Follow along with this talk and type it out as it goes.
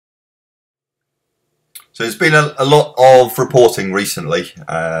So there's been a lot of reporting recently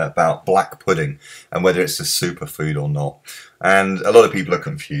about black pudding and whether it's a superfood or not. And a lot of people are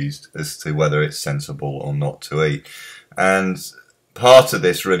confused as to whether it's sensible or not to eat. And part of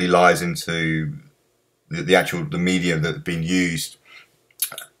this really lies into the media that's been used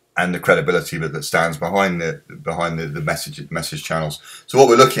and the credibility that stands behind the message channels. So what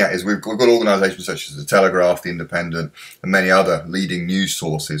we're looking at is we've got organisations such as the Telegraph, the Independent, and many other leading news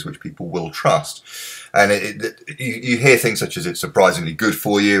sources which people will trust. And you hear things such as it's surprisingly good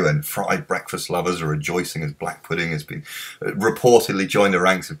for you, and fried breakfast lovers are rejoicing as black pudding has been reportedly joined the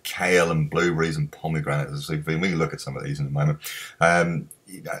ranks of kale and blueberries and pomegranates. We can look at some of these in a moment. And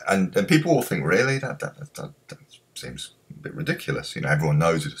people will think, really, that seems a bit ridiculous. You know, everyone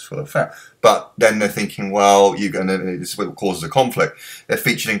knows it's full of fat. But then they're thinking, well, this is what causes a conflict. They're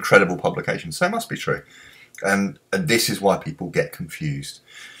featured in credible publications, so it must be true. And this is why people get confused.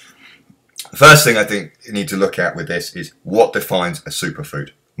 The first thing I think you need to look at with this is what defines a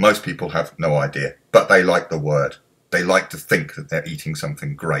superfood. Most people have no idea, but they like the word. They like to think that they're eating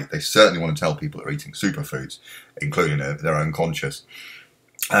something great. They certainly want to tell people they're eating superfoods, including their own conscience.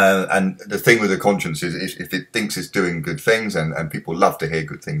 And the thing with the conscience is if it thinks it's doing good things, and people love to hear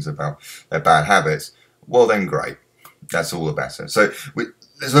good things about their bad habits, well then great. That's all the better. So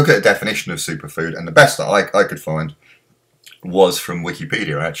let's look at a definition of superfood, and the best that I could find was from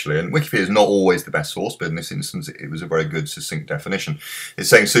Wikipedia, actually. And Wikipedia is not always the best source, but in this instance it was a very good, succinct definition. It's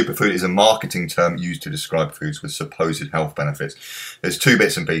saying superfood is a marketing term used to describe foods with supposed health benefits. There's two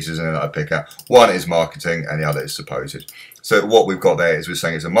bits and pieces in it that I pick out. One is marketing and the other is supposed. So what we've got there is we're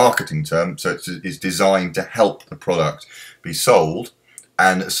saying it's a marketing term, so it's designed to help the product be sold,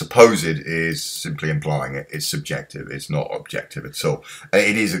 and supposed is simply implying it. It's subjective. It's not objective at all.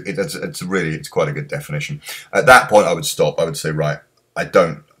 It's quite a good definition. At that point, I would stop. I would say, right, I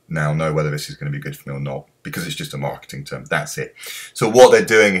don't now know whether this is going to be good for me or not, because it's just a marketing term. That's it. So what they're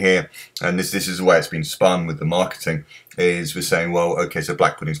doing here, and this is the way it's been spun with the marketing, is we're saying, well, okay, so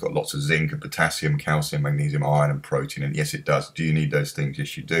black pudding's got lots of zinc and potassium, calcium, magnesium, iron, and protein, and yes, it does. Do you need those things?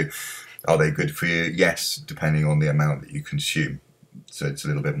 Yes, you do. Are they good for you? Yes, depending on the amount that you consume. So it's a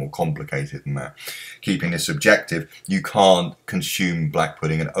little bit more complicated than that. Keeping this subjective, you can't consume black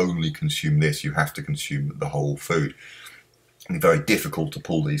pudding and only consume this. You have to consume the whole food. It's very difficult to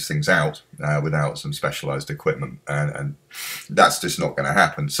pull these things out without some specialised equipment, and that's just not going to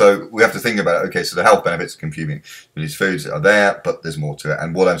happen. So we have to think about it. Okay, so the health benefits of consuming these foods are there, but there's more to it.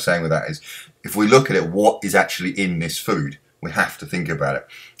 And what I'm saying with that is, if we look at it, what is actually in this food, we have to think about it.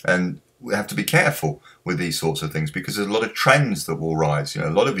 And we have to be careful with these sorts of things, because there's a lot of trends that will rise. You know, a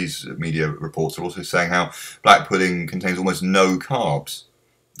lot of these media reports are also saying how black pudding contains almost no carbs.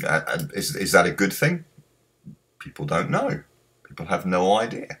 Is that a good thing? People don't know. People have no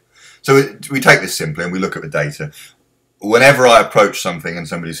idea. So we take this simply and we look at the data. Whenever I approach something and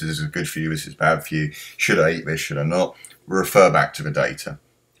somebody says this is good for you, this is bad for you, should I eat this, should I not, we refer back to the data.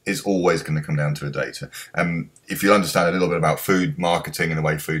 It's always going to come down to the data. If you understand a little bit about food marketing and the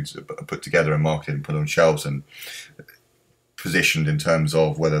way foods are put together and marketed and put on shelves and positioned in terms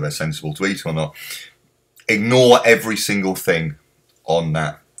of whether they're sensible to eat or not, ignore every single thing on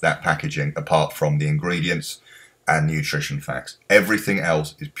that packaging apart from the ingredients and nutrition facts. Everything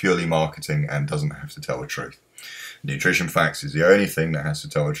else is purely marketing and doesn't have to tell the truth. Nutrition facts is the only thing that has to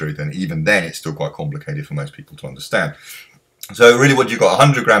tell the truth, and even then it's still quite complicated for most people to understand. So really what you've got,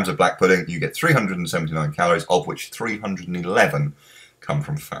 100 grams of black pudding, you get 379 calories, of which 311 come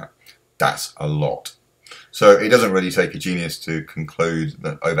from fat. That's a lot. So it doesn't really take a genius to conclude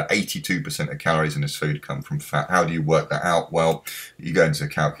that over 82% of calories in this food come from fat. How do you work that out? Well, you go into a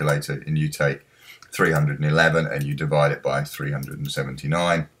calculator and you take 311 and you divide it by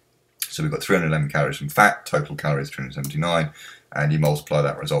 379. So we've got 311 calories from fat, total calories 379, and you multiply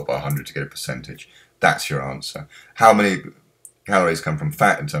that result by 100 to get a percentage. That's your answer. How many calories come from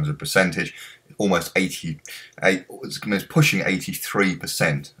fat in terms of percentage? Almost 88, it's pushing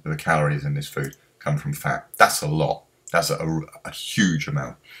 83% of the calories in this food come from fat. That's a lot. That's a huge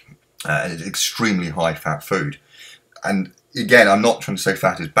amount. It's extremely high fat food. And again, I'm not trying to say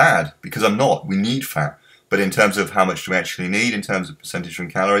fat is bad, because I'm not. We need fat. But in terms of how much do we actually need in terms of percentage from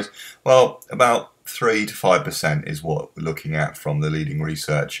calories, well, about 3 to 5% is what we're looking at from the leading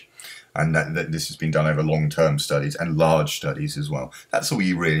research. And that this has been done over long-term studies and large studies as well. That's all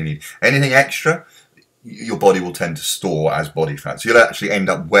you really need. Anything extra, your body will tend to store as body fat. So you'll actually end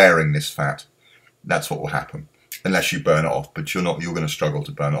up wearing this fat. That's what will happen, unless you burn it off. But you're going to struggle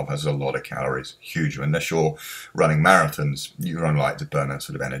to burn it off, as a lot of calories, huge. Unless you're running marathons, you're unlikely to burn that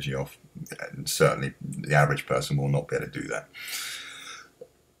sort of energy off. And certainly the average person will not be able to do that.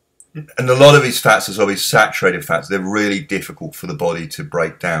 And a lot of these fats, as well, these saturated fats, they're really difficult for the body to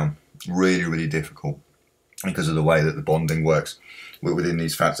break down. Really, really difficult because of the way that the bonding works within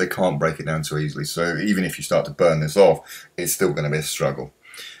these fats. They can't break it down so easily. So even if you start to burn this off, it's still going to be a struggle.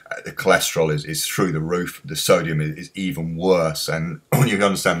 The cholesterol is through the roof. The sodium is even worse. And when you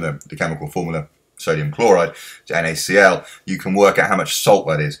understand the chemical formula, sodium chloride to NaCl, you can work out how much salt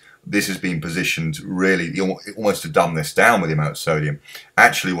that is. This has been positioned really almost to dumb this down with the amount of sodium.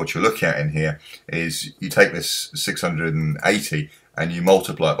 Actually, what you're looking at in here is you take this 680 and you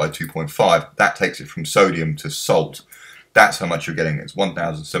multiply it by 2.5. That takes it from sodium to salt. That's how much you're getting. It's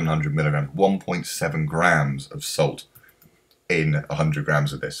 1,700 milligrams, 1.7 grams of salt in 100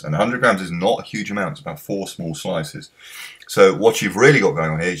 grams of this. And 100 grams is not a huge amount. It's about 4 small slices. So what you've really got going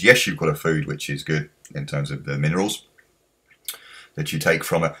on here is, yes, you've got a food which is good in terms of the minerals that you take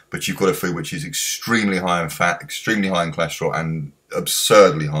from it, but you've got a food which is extremely high in fat, extremely high in cholesterol, and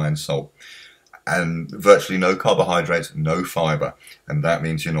absurdly high in salt. And virtually no carbohydrates, no fibre, and that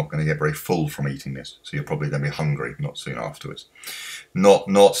means you're not going to get very full from eating this. So you're probably going to be hungry not soon afterwards.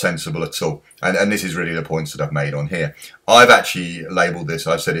 Not sensible at all. And this is really the points that I've made on here. I've actually labelled this.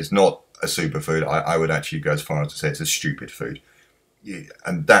 I've said it's not a superfood. I would actually go as far as to say it's a stupid food,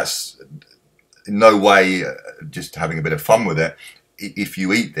 and that's in no way just having a bit of fun with it. If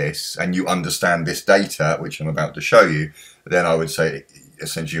you eat this and you understand this data, which I'm about to show you, then I would say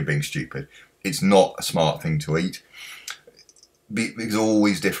essentially you're being stupid. It's not a smart thing to eat because of all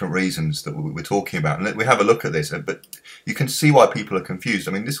these different reasons that we're talking about. And we have a look at this, but you can see why people are confused.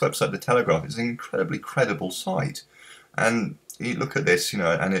 I mean, this website, The Telegraph, is an incredibly credible site. And you look at this,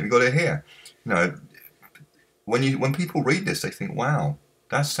 and you've got it here. When people read this, they think, wow,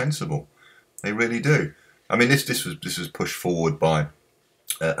 that's sensible. They really do. I mean, this was pushed forward by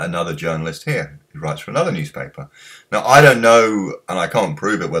another journalist here who writes for another newspaper. Now, I don't know, and I can't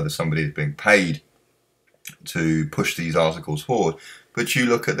prove it, whether somebody is being paid to push these articles forward, but you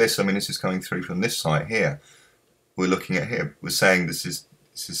look at this. I mean, this is coming through from this site here. We're looking at here. We're saying this is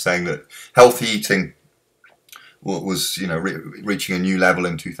saying that healthy eating was reaching a new level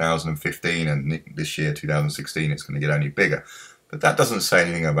in 2015, and this year 2016 it's going to get only bigger. But that doesn't say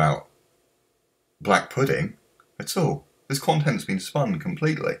anything about black pudding at all. This content's been spun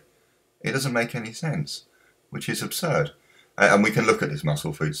completely. It doesn't make any sense, which is absurd. And we can look at this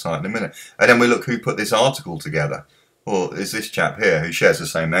muscle food site in a minute. And then we look who put this article together. Well, there's this chap here who shares the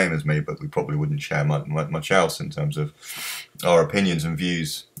same name as me, but we probably wouldn't share much else in terms of our opinions and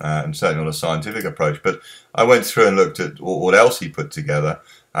views, and certainly not a scientific approach. But I went through and looked at what else he put together,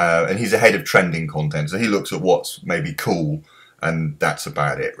 and he's the head of trending content, so he looks at what's maybe cool, and that's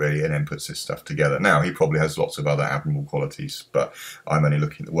about it, really, and then puts this stuff together. Now, he probably has lots of other admirable qualities, but I'm only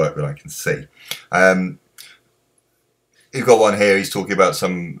looking at the work that I can see. You've got one here, he's talking about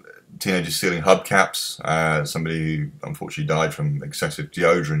some teenagers stealing hubcaps, somebody who unfortunately died from excessive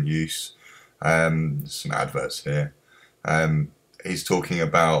deodorant use, some adverts here. He's talking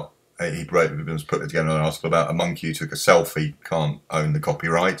about, he put together an article about a monkey who took a selfie, can't own the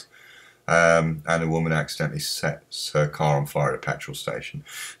copyright. And a woman accidentally sets her car on fire at a petrol station.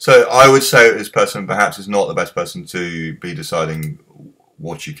 So I would say this person perhaps is not the best person to be deciding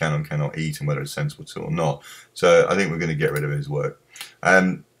what you can and cannot eat and whether it's sensible to or not. So I think we're going to get rid of his work.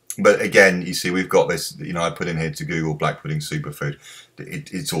 But again, you see, we've got this. I put in here to Google black pudding superfood.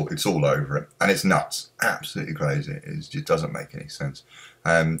 It's all over it, and it's nuts, absolutely crazy. It just doesn't make any sense.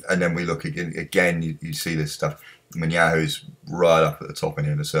 And then we look again. You see this stuff. I mean, Yahoo's right up at the top in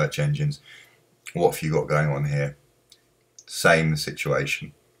here in the search engines. What have you got going on here? Same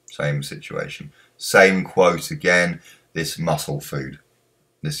situation. Same situation. Same quote again. This muscle food.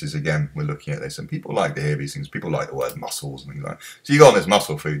 This is, again, we're looking at this, and people like to hear these things. People like the word muscles and things like that. So you go on this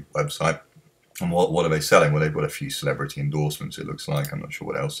muscle food website, and what are they selling? Well, they've got a few celebrity endorsements, it looks like. I'm not sure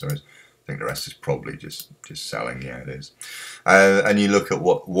what else there is. I think the rest is probably just selling. Yeah, it is. And you look at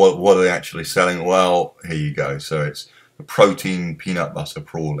what are they actually selling? Well, here you go. So it's a protein peanut butter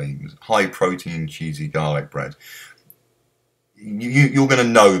pralines, high protein cheesy garlic bread. You're going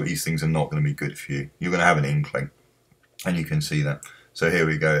to know that these things are not going to be good for you. You're going to have an inkling, and you can see that. So here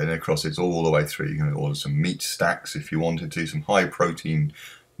we go, and across it's all the way through. You can order some meat stacks if you wanted to, some high protein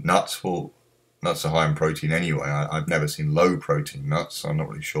nuts. Well, nuts are high in protein anyway. I've never seen low protein nuts, so I'm not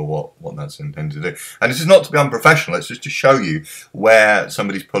really sure what that's intended to do. And this is not to be unprofessional, it's just to show you where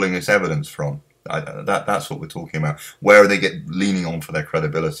somebody's pulling this evidence from. That's what we're talking about. Where are they leaning on for their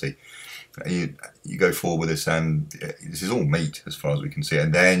credibility? You go forward with this, and this is all meat as far as we can see,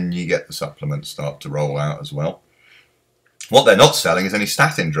 and then you get the supplements start to roll out as well. What they're not selling is any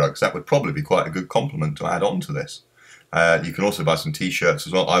statin drugs. That would probably be quite a good complement to add on to this. You can also buy some t-shirts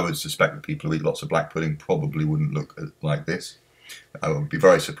as well. I would suspect that people who eat lots of black pudding probably wouldn't look like this. I would be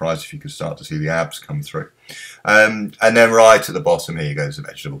very surprised if you could start to see the abs come through. And then right at the bottom here goes the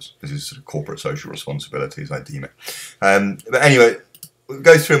vegetables. This is sort of corporate social responsibility, as I deem it. But anyway, we'll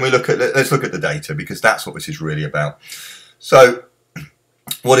go through and let's look at the data, because that's what this is really about. So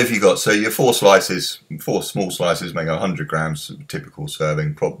what have you got? So your four small slices make 100 grams, typical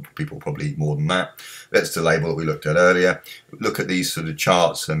serving. People probably eat more than that. That's the label that we looked at earlier. Look at these sort of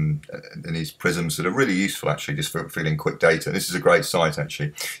charts and these prisms that are really useful, actually, just for feeling quick data. This is a great site,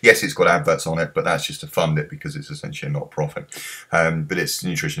 actually. Yes, it's got adverts on it, but that's just to fund it, because it's essentially a not-profit. But it's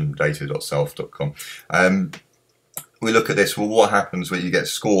nutritiondata.self.com. We look at this. Well, what happens when you get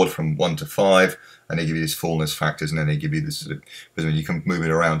scored from 1 to 5, and they give you these fullness factors, and then they give you this sort of, you can move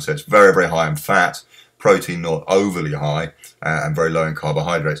it around. So it's very, very high in fat, protein not overly high, and very low in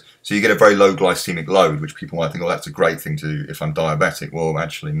carbohydrates. So you get a very low glycemic load, which people might think, oh, that's a great thing to do if I'm diabetic. Well,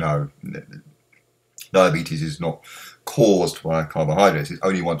 actually, no. Diabetes is not caused by carbohydrates. It's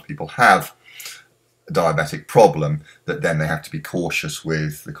only once people have a diabetic problem that then they have to be cautious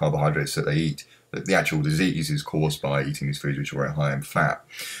with the carbohydrates that they eat. The actual disease is caused by eating these foods which are very high in fat.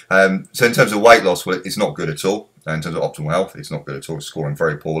 So in terms of weight loss, well, it's not good at all. And in terms of optimal health, it's not good at all. It's scoring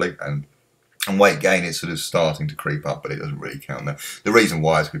very poorly. And weight gain is sort of starting to creep up, but it doesn't really count there. The reason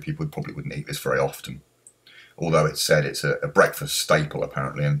why is because people probably wouldn't eat this very often. Although it's said it's a breakfast staple,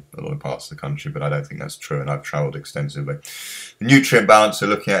 apparently, in a lot of parts of the country, but I don't think that's true, and I've travelled extensively. The nutrient balance they're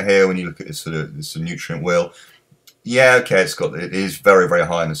looking at here, when you look at this nutrient wheel, yeah, okay, it is very, very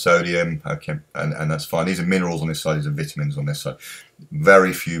high in the sodium, okay, and that's fine. These are minerals on this side, these are vitamins on this side.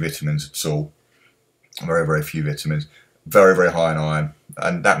 Very few vitamins at all. Very, very few vitamins. Very, very high in iron,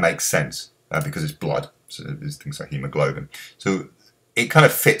 and that makes sense because it's blood. So there's things like hemoglobin. So it kind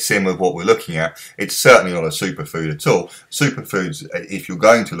of fits in with what we're looking at. It's certainly not a superfood at all. Superfoods, if you're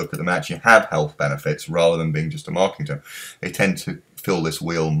going to look at them, actually have health benefits rather than being just a marketing term. They tend to fill this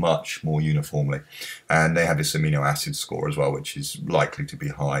wheel much more uniformly, and they have this amino acid score as well, which is likely to be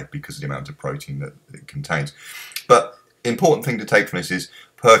high because of the amount of protein that it contains. But important thing to take from this is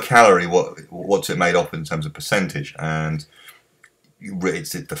per calorie, what's it made up in terms of percentage, and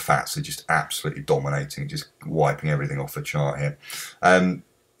the fats are just absolutely dominating, just wiping everything off the chart here.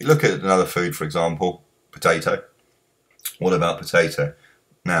 You look at another food, for example, potato. What about potato?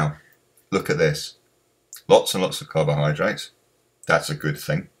 Now, look at this. Lots and lots of carbohydrates. That's a good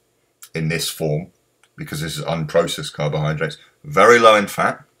thing in this form, because this is unprocessed carbohydrates. Very low in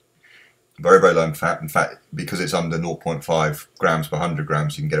fat. Very, very low in fat. In fact, because it's under 0.5 grams per 100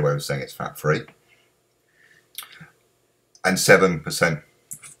 grams, you can get away with saying it's fat-free. And 7%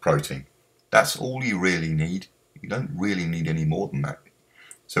 protein. That's all you really need. You don't really need any more than that.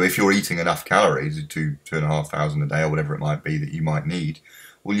 So if you're eating enough calories, 2,500 a day or whatever it might be that you might need,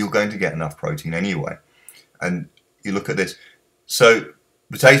 well, you're going to get enough protein anyway. And you look at this. So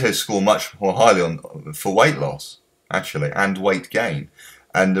potatoes score much more highly for weight loss, actually, and weight gain.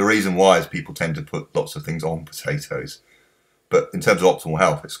 And the reason why is people tend to put lots of things on potatoes. But in terms of optimal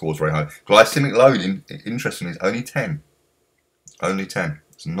health, it scores very high. Glycemic load, interestingly, is only 10. Only 10.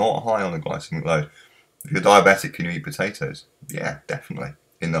 It's not high on the glycemic load. If you're diabetic, can you eat potatoes? Yeah, definitely.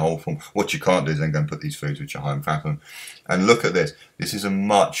 In the whole form. What you can't do is then go and put these foods which are high in fat on. And look at this. This is a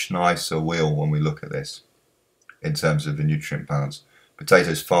much nicer wheel when we look at this in terms of the nutrient balance.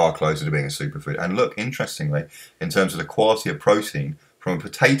 Potatoes far closer to being a superfood. And look, interestingly, in terms of the quality of protein from a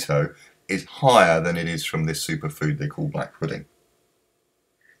potato is higher than it is from this superfood they call black pudding.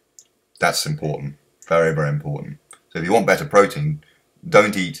 That's important. Very, very important. So if you want better protein,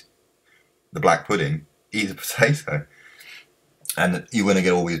 don't eat the black pudding, eat the potato. And you're going to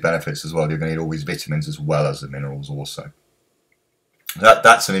get all these benefits as well. You're going to get all these vitamins as well as the minerals also.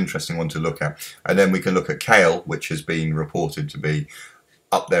 That's an interesting one to look at. And then we can look at kale, which has been reported to be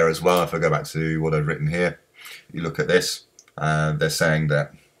up there as well. If I go back to what I've written here, you look at this, they're saying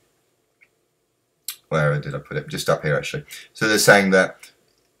that, where did I put it? Just up here actually. So they're saying that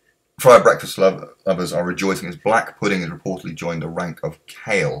fried breakfast lovers are rejoicing as black pudding has reportedly joined the rank of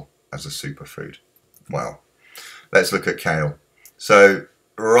kale as a superfood. Wow. Let's look at kale. So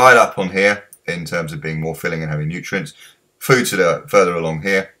right up on here, in terms of being more filling and having nutrients, foods that are further along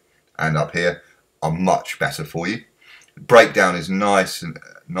here and up here are much better for you. The breakdown is nice and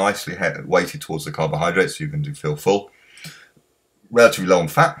nicely weighted towards the carbohydrates, so you can feel full. Relatively low on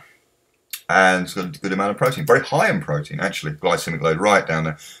fat, and it's got a good amount of protein. Very high in protein, actually. Glycemic load right down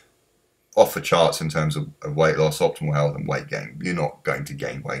there. Off the charts in terms of weight loss, optimal health, and weight gain. You're not going to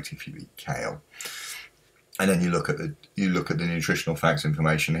gain weight if you eat kale. And then you look at the nutritional facts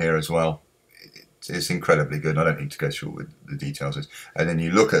information here as well. It's incredibly good. I don't need to go through all the details of this. And then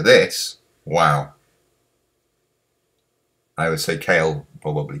you look at this, wow. I would say kale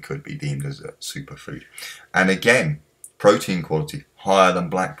probably could be deemed as a superfood. And again, protein quality higher than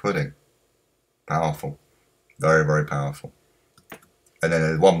black pudding. Powerful. Very, very powerful. And then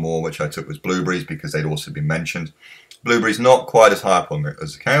there's one more which I took was blueberries because they'd also been mentioned. Blueberries not quite as high up on it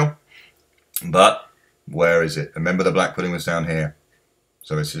as the kale, but where is it? Remember the black pudding was down here.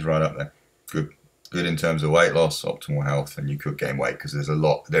 So this is right up there. Good. Good in terms of weight loss, optimal health, and you could gain weight because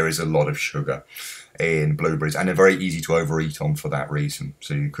there is a lot of sugar in blueberries, and they're very easy to overeat on for that reason.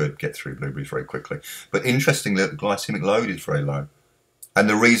 So you could get through blueberries very quickly. But interestingly, the glycemic load is very low, and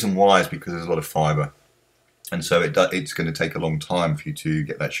the reason why is because there's a lot of fibre, and so it's going to take a long time for you to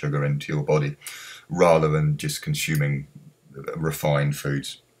get that sugar into your body, rather than just consuming refined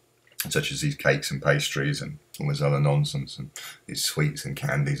foods such as these cakes and pastries and all this other nonsense and these sweets and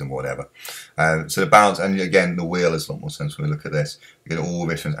candies and whatever. So the balance, and again the wheel is a lot more sensible. When we look at this, you get all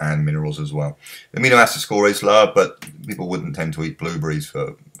vitamins and minerals as well. The amino acid score is lower, but people wouldn't tend to eat blueberries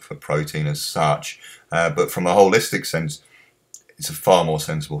for protein as such. But from a holistic sense, it's a far more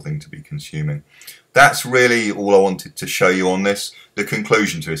sensible thing to be consuming. That's really all I wanted to show you on this. The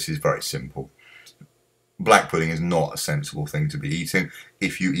conclusion to this is very simple. Black pudding is not a sensible thing to be eating.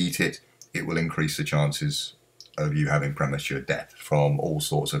 If you eat it, it will increase the chances of you having premature death from all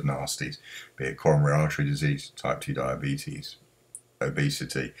sorts of nasties, be it coronary artery disease, type 2 diabetes,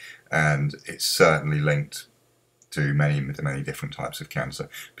 obesity, and it's certainly linked to many different types of cancer,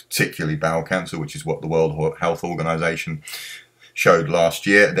 particularly bowel cancer, which is what the World Health Organization showed last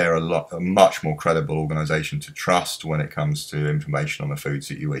year. They're a much more credible organisation to trust when it comes to information on the foods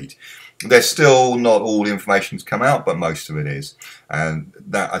that you eat. There's still not all the information's come out, but most of it is. And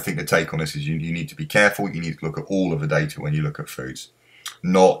that, I think the take on this is you need to be careful. You need to look at all of the data when you look at foods,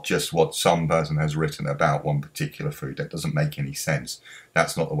 not just what some person has written about one particular food. That doesn't make any sense.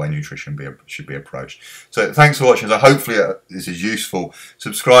 That's not the way nutrition should be approached. So thanks for watching. So hopefully this is useful.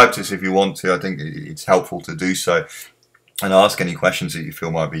 Subscribe to this if you want to. I think it's helpful to do so. And ask any questions that you feel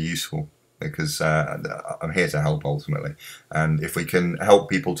might be useful, because I'm here to help ultimately. And if we can help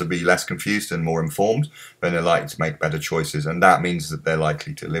people to be less confused and more informed, then they're likely to make better choices. And that means that they're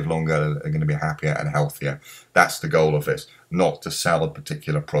likely to live longer, they're going to be happier and healthier. That's the goal of this, not to sell a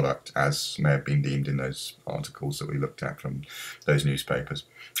particular product, as may have been deemed in those articles that we looked at from those newspapers.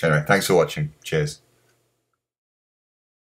 Anyway, thanks for watching. Cheers.